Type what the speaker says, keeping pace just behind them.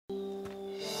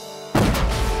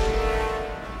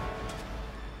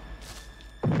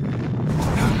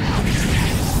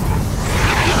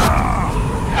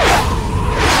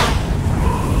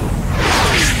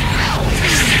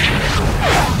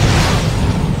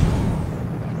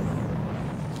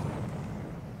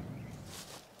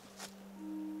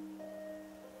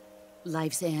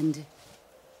Life's end.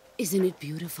 Isn't it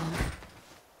beautiful?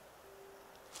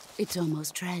 It's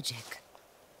almost tragic.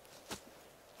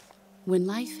 When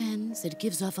life ends, it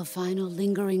gives off a final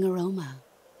lingering aroma.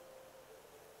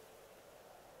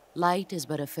 Light is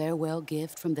but a farewell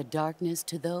gift from the darkness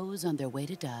to those on their way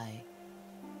to die.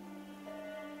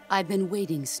 I've been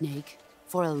waiting, Snake,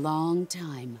 for a long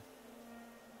time.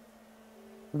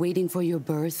 Waiting for your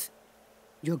birth,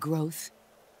 your growth,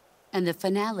 and the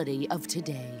finality of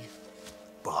today.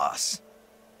 Boss,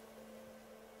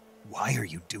 why are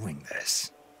you doing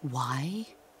this? Why?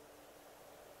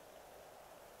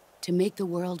 To make the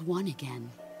world one again.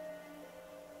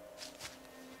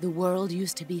 The world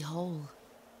used to be whole.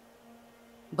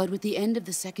 But with the end of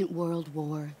the Second World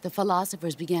War, the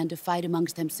philosophers began to fight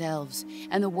amongst themselves,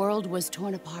 and the world was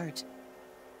torn apart.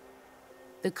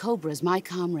 The Cobras, my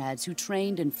comrades who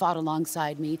trained and fought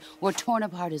alongside me, were torn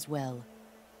apart as well.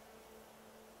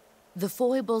 The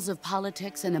foibles of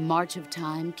politics and the march of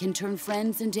time can turn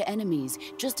friends into enemies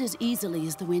just as easily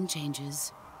as the wind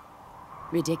changes.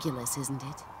 Ridiculous, isn't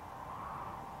it?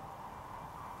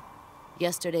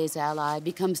 Yesterday's ally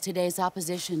becomes today's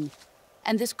opposition.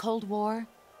 And this Cold War?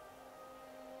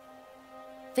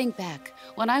 Think back.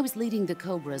 When I was leading the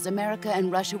Cobras, America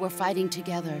and Russia were fighting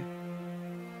together.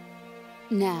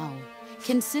 Now,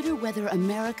 consider whether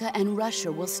America and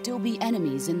Russia will still be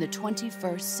enemies in the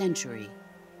 21st century.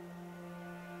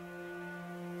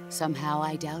 Somehow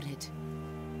I doubt it.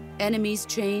 Enemies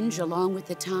change along with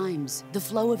the times, the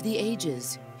flow of the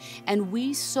ages, and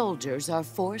we soldiers are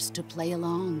forced to play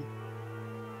along.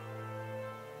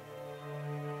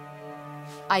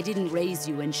 I didn't raise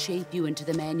you and shape you into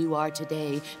the man you are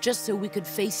today just so we could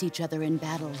face each other in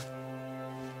battle.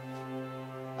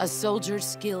 A soldier's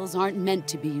skills aren't meant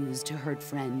to be used to hurt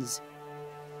friends.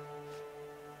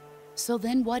 So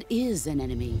then what is an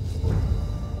enemy?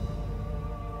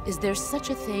 Is there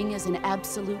such a thing as an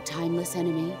absolute timeless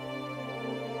enemy?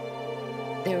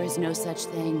 There is no such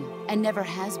thing, and never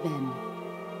has been.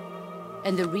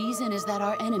 And the reason is that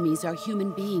our enemies are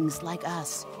human beings like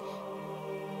us.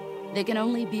 They can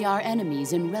only be our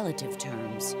enemies in relative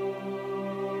terms.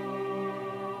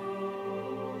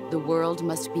 The world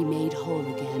must be made whole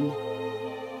again.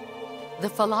 The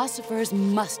philosophers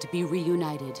must be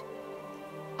reunited.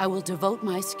 I will devote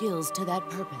my skills to that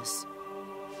purpose.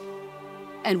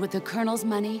 And with the Colonel's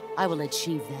money, I will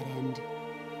achieve that end.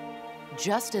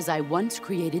 Just as I once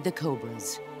created the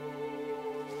Cobras.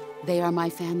 They are my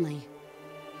family.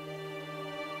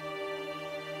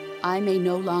 I may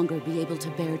no longer be able to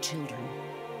bear children,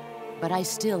 but I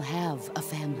still have a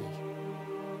family.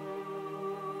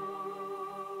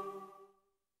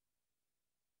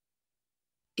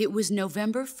 It was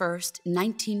November 1st,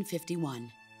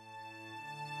 1951.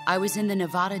 I was in the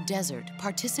Nevada desert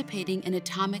participating in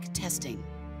atomic testing.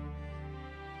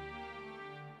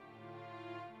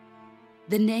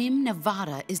 The name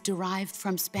Nevada is derived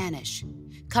from Spanish,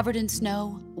 covered in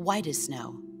snow, white as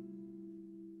snow.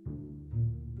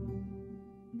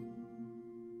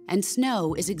 And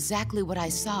snow is exactly what I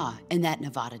saw in that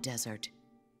Nevada desert.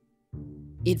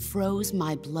 It froze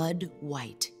my blood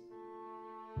white.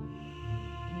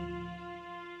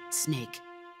 Snake,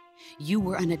 you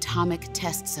were an atomic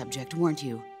test subject, weren't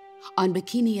you? On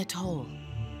Bikini Atoll.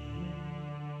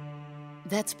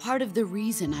 That's part of the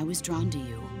reason I was drawn to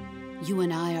you. You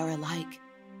and I are alike.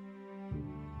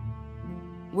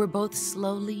 We're both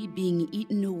slowly being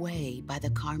eaten away by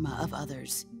the karma of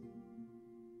others.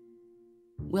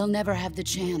 We'll never have the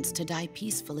chance to die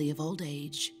peacefully of old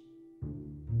age.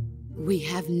 We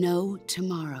have no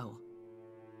tomorrow.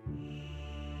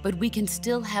 But we can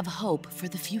still have hope for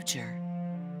the future.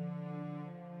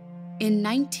 In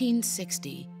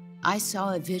 1960, I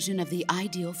saw a vision of the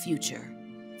ideal future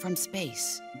from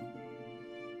space.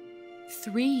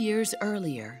 3 years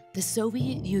earlier, the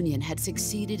Soviet Union had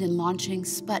succeeded in launching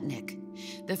Sputnik,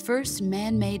 the first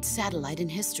man-made satellite in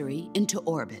history, into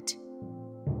orbit.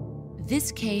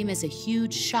 This came as a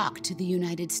huge shock to the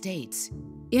United States.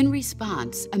 In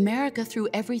response, America threw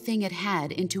everything it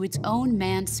had into its own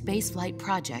manned spaceflight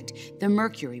project, the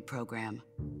Mercury program.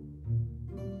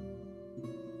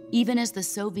 Even as the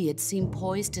Soviets seemed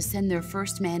poised to send their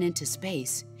first man into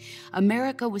space,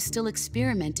 America was still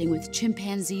experimenting with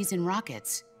chimpanzees and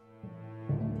rockets.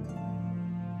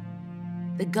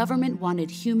 The government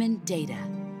wanted human data.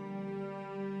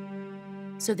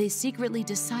 So they secretly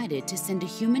decided to send a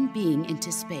human being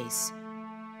into space.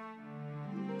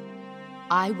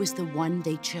 I was the one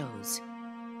they chose.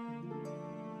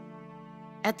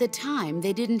 At the time,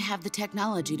 they didn't have the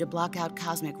technology to block out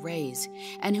cosmic rays,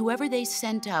 and whoever they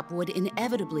sent up would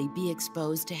inevitably be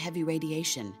exposed to heavy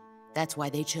radiation. That's why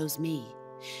they chose me.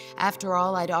 After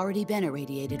all, I'd already been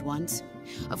irradiated once.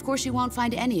 Of course, you won't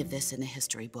find any of this in the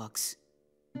history books.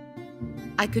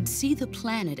 I could see the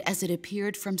planet as it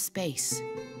appeared from space.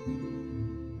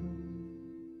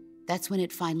 That's when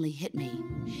it finally hit me.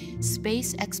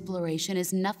 Space exploration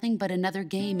is nothing but another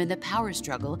game in the power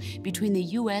struggle between the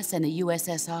US and the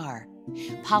USSR.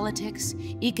 Politics,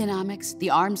 economics, the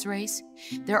arms race,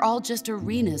 they're all just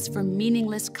arenas for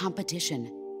meaningless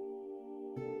competition.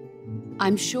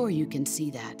 I'm sure you can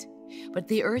see that, but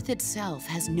the Earth itself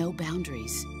has no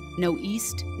boundaries. No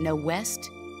East, no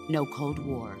West, no Cold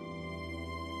War.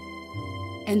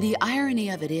 And the irony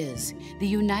of it is, the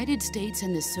United States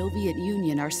and the Soviet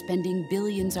Union are spending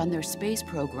billions on their space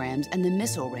programs and the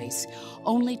missile race,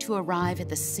 only to arrive at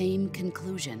the same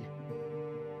conclusion.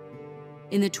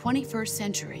 In the 21st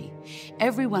century,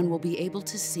 everyone will be able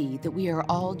to see that we are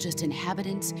all just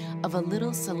inhabitants of a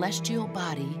little celestial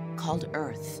body called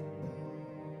Earth.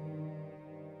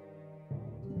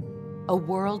 A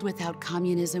world without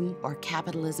communism or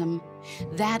capitalism,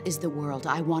 that is the world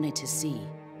I wanted to see.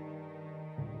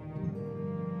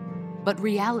 But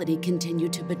reality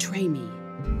continued to betray me.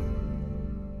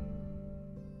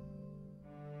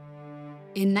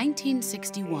 In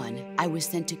 1961, I was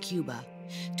sent to Cuba,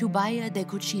 to Bahia de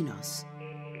Cochinos.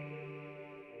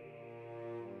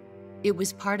 It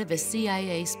was part of a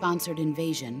CIA-sponsored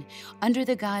invasion under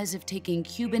the guise of taking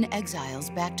Cuban exiles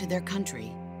back to their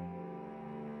country.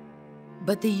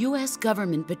 But the US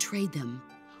government betrayed them.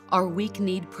 Our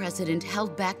weak-kneed president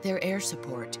held back their air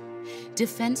support.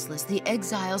 Defenseless, the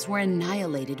exiles were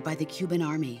annihilated by the Cuban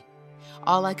army.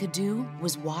 All I could do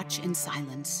was watch in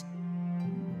silence.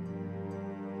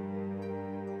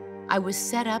 I was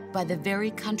set up by the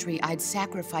very country I'd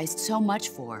sacrificed so much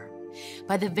for,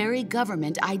 by the very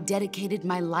government I dedicated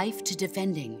my life to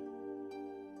defending.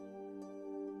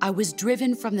 I was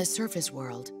driven from the surface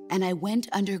world, and I went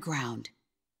underground.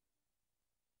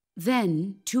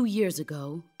 Then, 2 years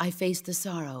ago, I faced the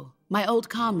sorrow, my old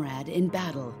comrade in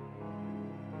battle.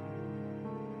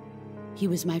 He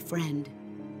was my friend.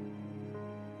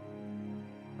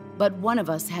 But one of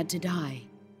us had to die.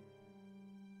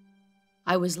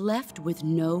 I was left with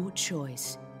no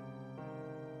choice.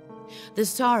 The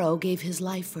sorrow gave his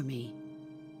life for me.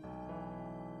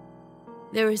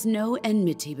 There is no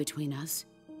enmity between us.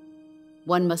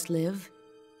 One must live,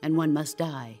 and one must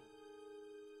die.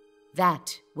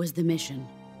 That was the mission.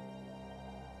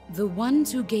 The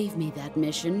ones who gave me that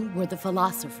mission were the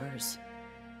philosophers.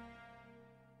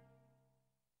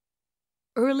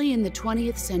 Early in the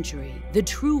 20th century, the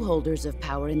true holders of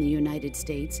power in the United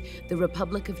States, the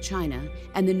Republic of China,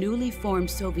 and the newly formed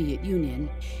Soviet Union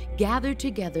gathered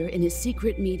together in a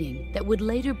secret meeting that would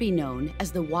later be known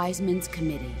as the Wise Men's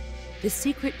Committee. The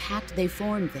secret pact they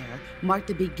formed there marked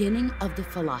the beginning of the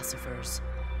philosophers.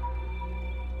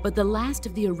 But the last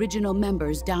of the original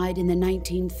members died in the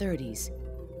 1930s.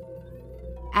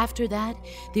 After that,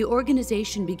 the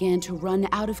organization began to run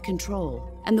out of control,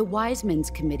 and the Wise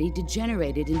Men's Committee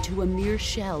degenerated into a mere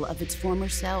shell of its former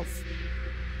self.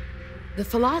 The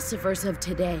philosophers of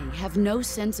today have no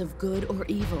sense of good or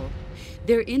evil.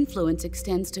 Their influence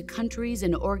extends to countries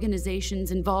and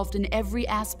organizations involved in every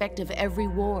aspect of every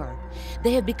war.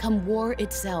 They have become war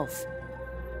itself.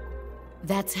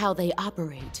 That's how they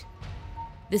operate.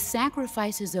 The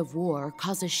sacrifices of war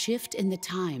cause a shift in the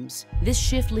times. This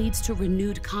shift leads to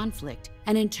renewed conflict,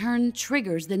 and in turn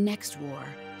triggers the next war.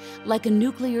 Like a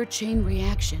nuclear chain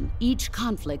reaction, each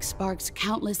conflict sparks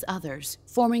countless others,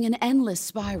 forming an endless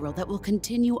spiral that will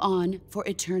continue on for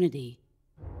eternity.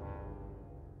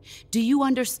 Do you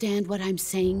understand what I'm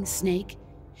saying, Snake?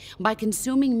 By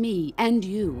consuming me and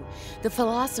you, the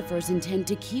philosophers intend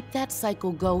to keep that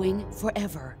cycle going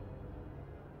forever.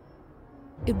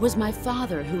 It was my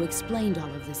father who explained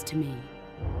all of this to me.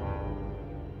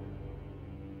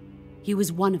 He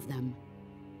was one of them.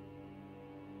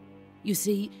 You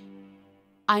see,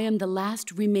 I am the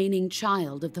last remaining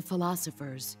child of the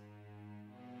philosophers.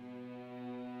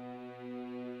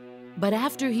 But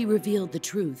after he revealed the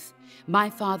truth, my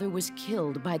father was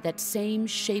killed by that same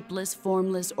shapeless,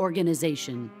 formless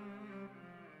organization.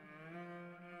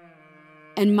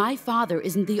 And my father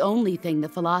isn't the only thing the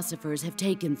philosophers have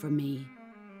taken from me.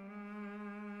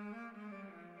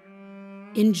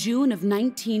 In June of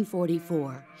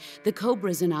 1944, the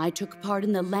Cobras and I took part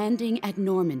in the landing at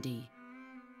Normandy.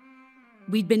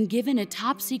 We'd been given a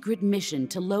top-secret mission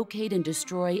to locate and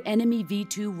destroy enemy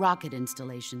V-2 rocket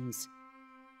installations.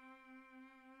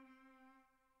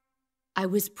 I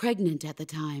was pregnant at the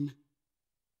time.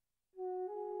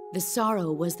 The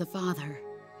sorrow was the father.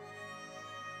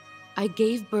 I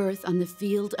gave birth on the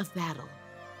field of battle.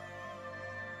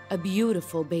 A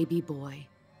beautiful baby boy.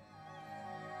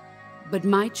 But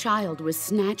my child was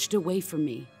snatched away from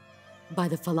me by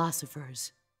the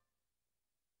philosophers.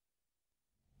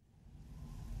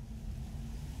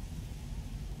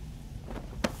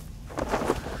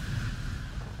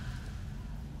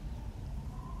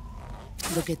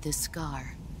 Look at this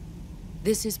scar.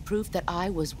 This is proof that I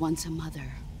was once a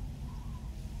mother.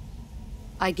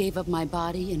 I gave up my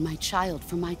body and my child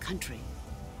for my country.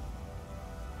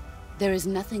 There is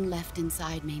nothing left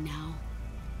inside me now.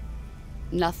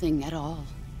 Nothing at all.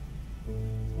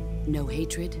 No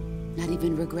hatred, not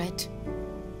even regret.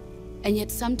 And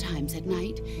yet sometimes at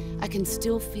night, I can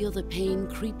still feel the pain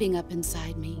creeping up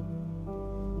inside me,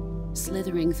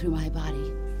 slithering through my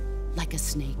body like a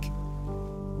snake.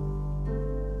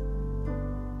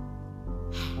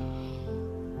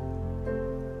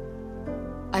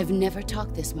 I've never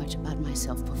talked this much about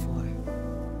myself before.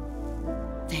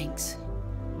 Thanks.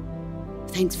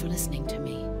 Thanks for listening to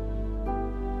me.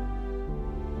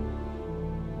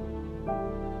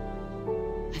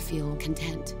 I feel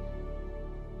content.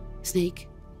 Snake,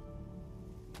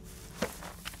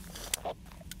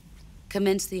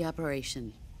 commence the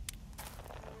operation.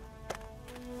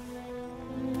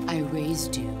 I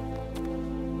raised you.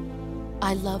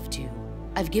 I loved you.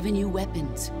 I've given you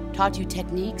weapons, taught you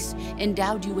techniques,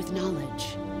 endowed you with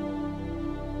knowledge.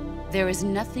 There is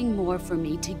nothing more for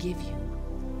me to give you.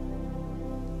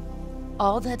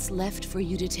 All that's left for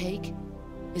you to take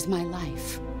is my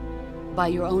life, by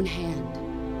your own hand.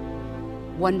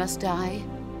 One must die,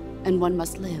 and one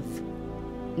must live.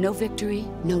 No victory,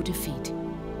 no defeat.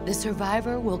 The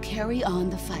survivor will carry on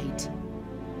the fight.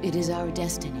 It is our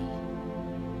destiny.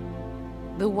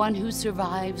 The one who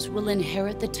survives will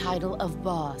inherit the title of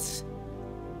boss.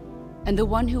 And the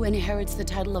one who inherits the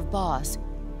title of boss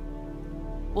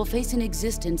will face an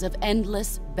existence of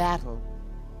endless battle.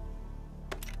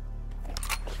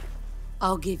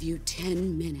 I'll give you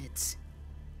 10 minutes.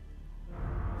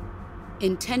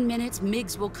 In 10 minutes,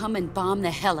 MiGs will come and bomb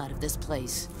the hell out of this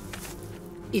place.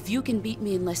 If you can beat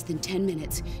me in less than 10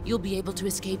 minutes, you'll be able to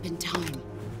escape in time.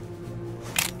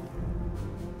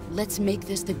 Let's make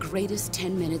this the greatest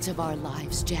 10 minutes of our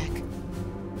lives, Jack.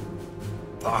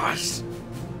 Boss.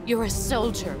 You're a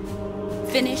soldier.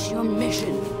 Finish your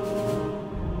mission.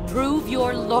 Prove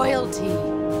your loyalty.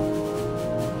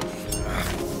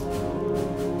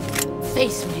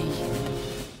 Face me.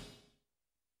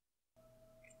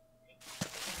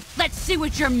 Let's see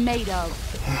what you're made of.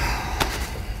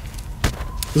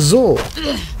 So.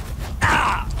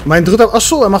 Mein dritter...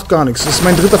 Achso, er macht gar nichts. Das ist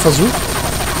mein dritter Versuch.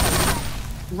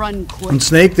 Und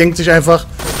Snake denkt sich einfach,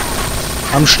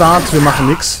 am Start, wir machen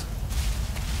nix.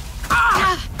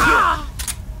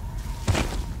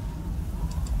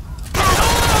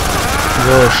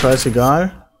 So,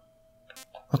 scheißegal.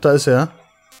 Ach, da ist er.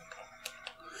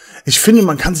 Ich finde,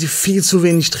 man kann sie viel zu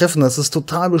wenig treffen. Das ist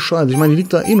total bescheuert. Ich meine, die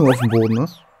liegt da eh nur auf dem Boden, ne?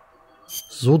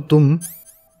 So dumm.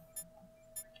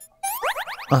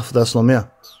 Ach, da ist noch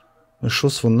mehr. Eine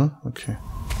Schusswunde. Okay.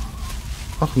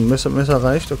 Ach, ein Messer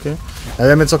reicht, okay. Ja,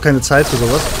 wir haben jetzt auch keine Zeit für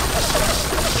sowas.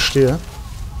 Verstehe.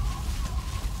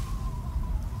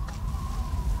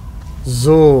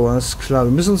 So, alles klar.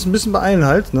 Wir müssen uns ein bisschen beeilen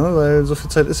halt, ne? Weil so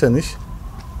viel Zeit ist ja nicht.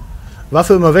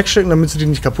 Waffe immer wegstecken, damit sie die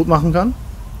nicht kaputt machen kann.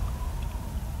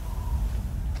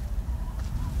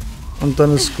 Und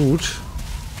dann ist gut.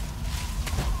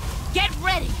 Get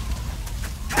ready.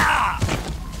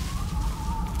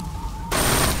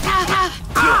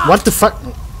 What the fuck?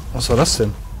 Was war das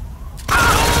denn?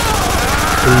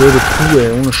 Blöde Kuh,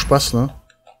 ey. Ohne Spaß, ne?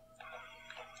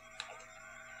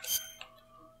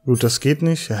 Gut, das geht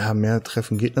nicht. Ja, mehr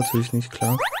treffen geht natürlich nicht,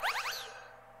 klar.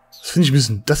 Das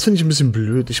finde ich ein bisschen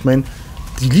blöd. Ich meine,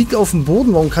 die liegt auf dem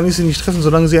Boden. Warum kann ich sie nicht treffen,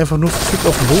 solange sie einfach nur verfickt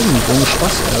auf dem Boden liegt? Ohne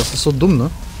Spaß, ey. Das ist so dumm,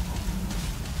 ne?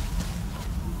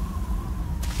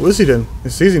 Wo ist sie denn?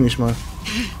 Ich sehe sie nicht mal.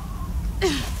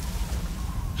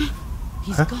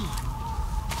 Hä?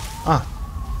 Ah.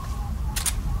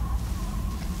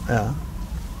 Ja.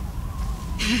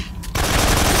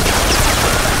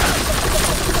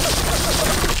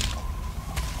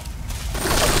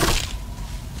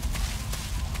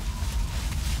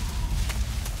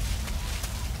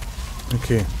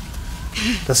 Okay.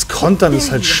 Das Kontern ist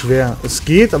halt schwer. Es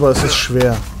geht, aber es ist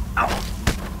schwer.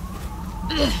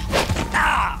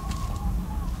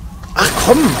 Ach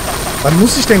komm! Wann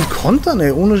muss ich denn kontern,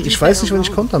 ey? Ohne, ich weiß nicht, wann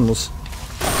ich kontern muss.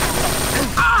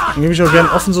 Nehme ich auch gern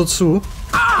offen so zu.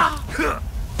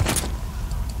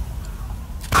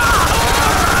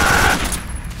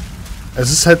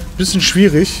 Es ist halt ein bisschen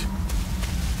schwierig.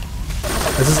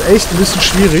 Es ist echt ein bisschen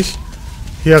schwierig,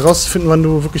 hier herauszufinden, wann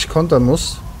du wirklich kontern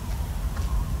musst.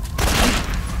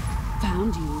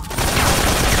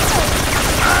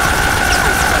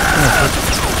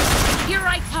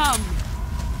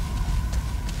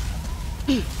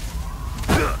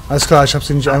 Alles klar, ich habe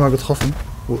sie nicht einmal getroffen.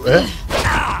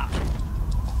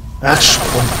 Ach schon.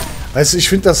 Weißt du, ich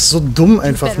finde das so dumm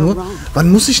einfach nur.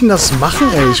 Wann muss ich denn das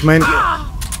machen, ey? Ich meine...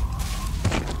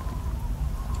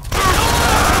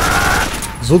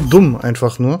 So dumm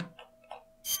einfach nur.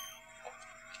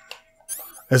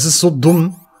 Es ist so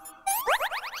dumm.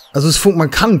 Also man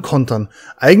kann kontern.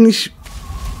 Eigentlich...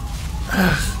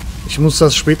 Ach, ich muss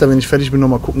das später, wenn ich fertig bin,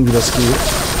 nochmal gucken, wie das geht.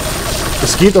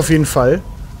 Es geht auf jeden Fall.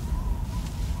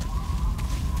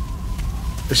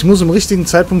 Ich muss im richtigen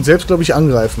Zeitpunkt selbst, glaube ich,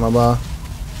 angreifen, aber...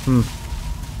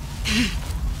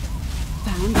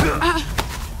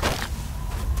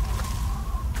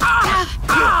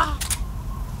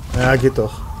 Ja, geht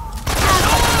doch.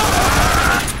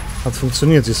 Hat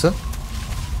funktioniert, siehst du?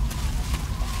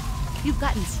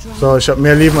 So, ich habe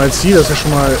mehr Leben als sie. Das ist ja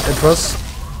schon mal etwas,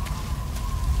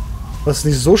 was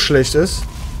nicht so schlecht ist.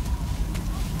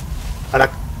 Alter,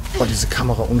 oh, diese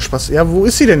Kamera, ohne Spaß. Ja, wo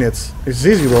ist sie denn jetzt? Ich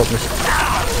sehe sie überhaupt nicht.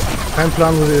 Kein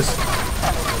Plan, wo sie ist.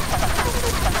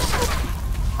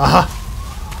 Aha.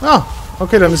 Ah,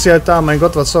 okay, dann ist sie halt da. Mein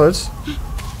Gott, was soll's.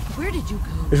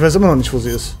 Ich weiß immer noch nicht, wo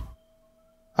sie ist.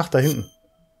 Ach, da hinten.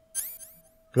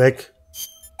 Weg.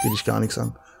 Geht dich gar nichts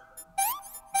an.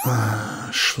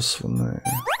 Ah, Schusswunde,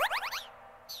 ey.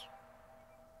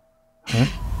 Hä?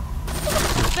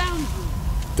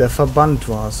 Der Verband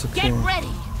war es, okay.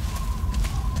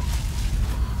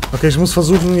 Okay, ich muss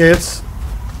versuchen jetzt...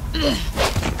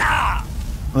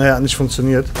 Naja, hat nicht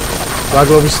funktioniert. War,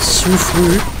 glaube ich, zu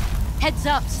früh. Heads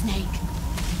up, Snake.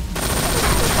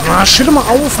 Ah, stell doch mal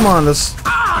auf, Mann. Das...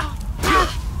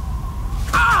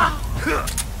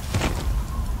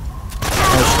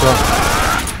 Alles klar.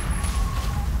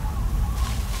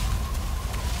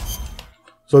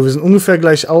 So, wir sind ungefähr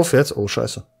gleich auf jetzt. Oh,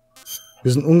 scheiße.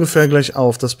 Wir sind ungefähr gleich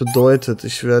auf. Das bedeutet,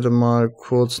 ich werde mal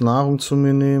kurz Nahrung zu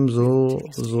mir nehmen. So,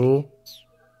 so.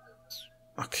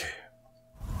 Okay.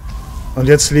 Und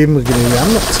jetzt leben wir. Wir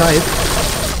haben noch Zeit.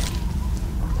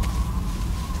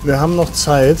 Wir haben noch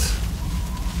Zeit.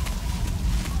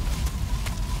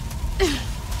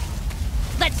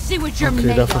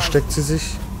 Okay, da versteckt sie sich.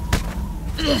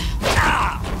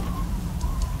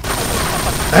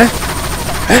 Hä?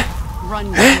 Hä?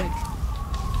 Hä?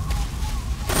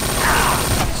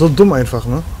 So dumm einfach,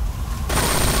 ne?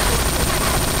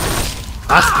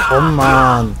 Ach komm,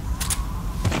 Mann.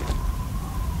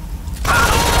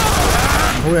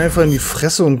 Hol einfach in die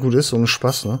Fresse und gut ist, so ein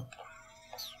Spaß, ne?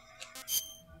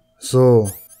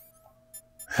 So.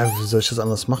 Ja, wie soll ich das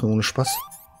anders machen, ohne Spaß?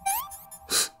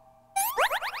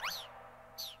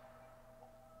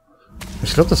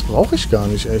 Ich glaube, das brauche ich gar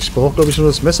nicht, ey. Ich brauche, glaube ich, nur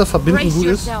das Messer verbinden, gut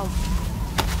ist.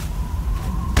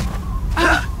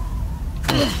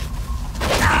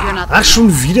 Ach,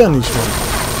 schon wieder nicht, Mann.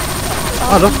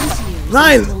 Ah, doch.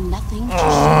 Nein!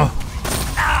 Oh.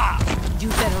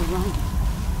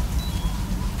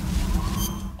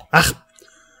 Ach.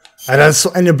 Alter, das ist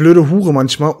so eine blöde Hure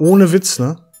manchmal. Ohne Witz,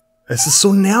 ne? Es ist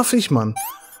so nervig, Mann.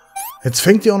 Jetzt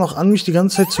fängt die auch noch an, mich die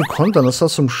ganze Zeit zu kontern. Das ist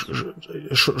das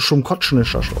zum Kotschen,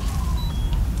 Arschloch.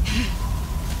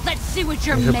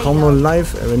 Ich hab kaum noch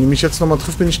live, ey. Wenn die mich jetzt nochmal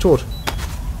trifft, bin ich tot.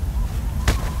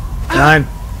 Nein.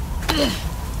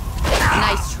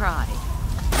 Nice try.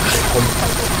 Ach, komm.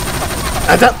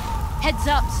 Alter! Heads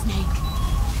up, Snake.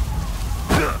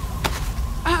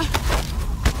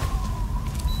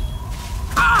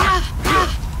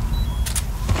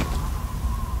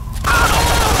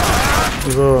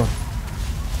 So.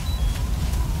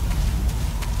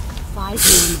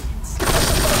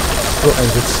 So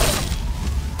ein Witz.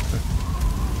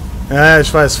 Ja,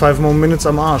 ich weiß, 5 more minutes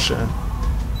am Arsch, ey.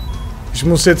 Ich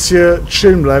muss jetzt hier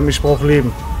chillen bleiben, ich brauche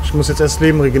Leben. Ich muss jetzt erst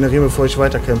Leben regenerieren, bevor ich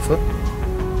weiterkämpfe.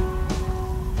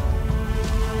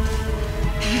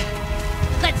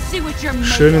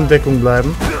 Schön in Deckung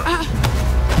bleiben.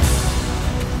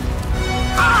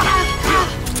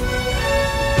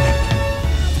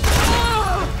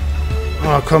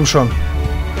 Oh, komm schon.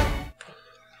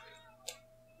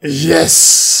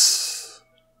 Yes!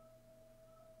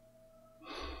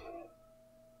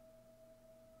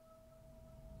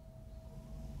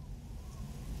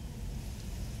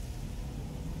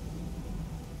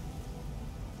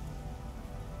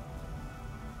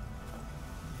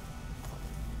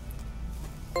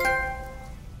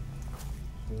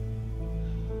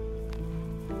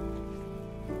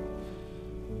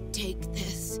 Take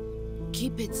this.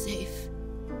 Keep it safe.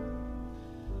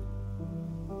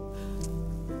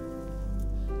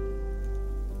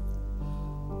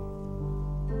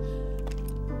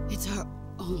 It's our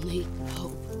only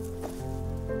hope.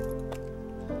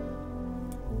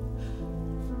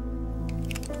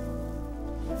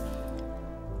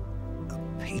 A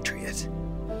patriot?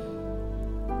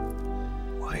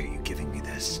 Why are you giving me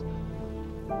this?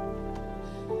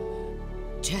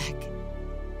 Jack.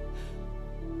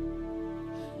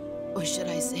 Or should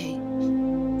I say,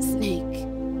 Snake.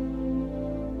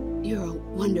 You're a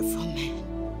wonderful man.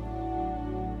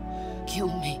 Kill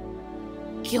me.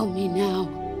 Kill me now.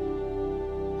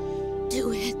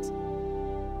 Do it.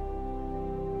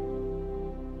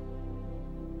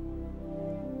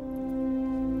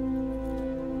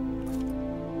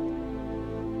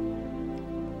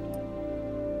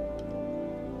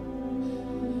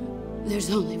 There's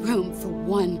only room for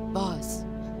one boss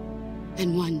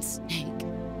and one Snake.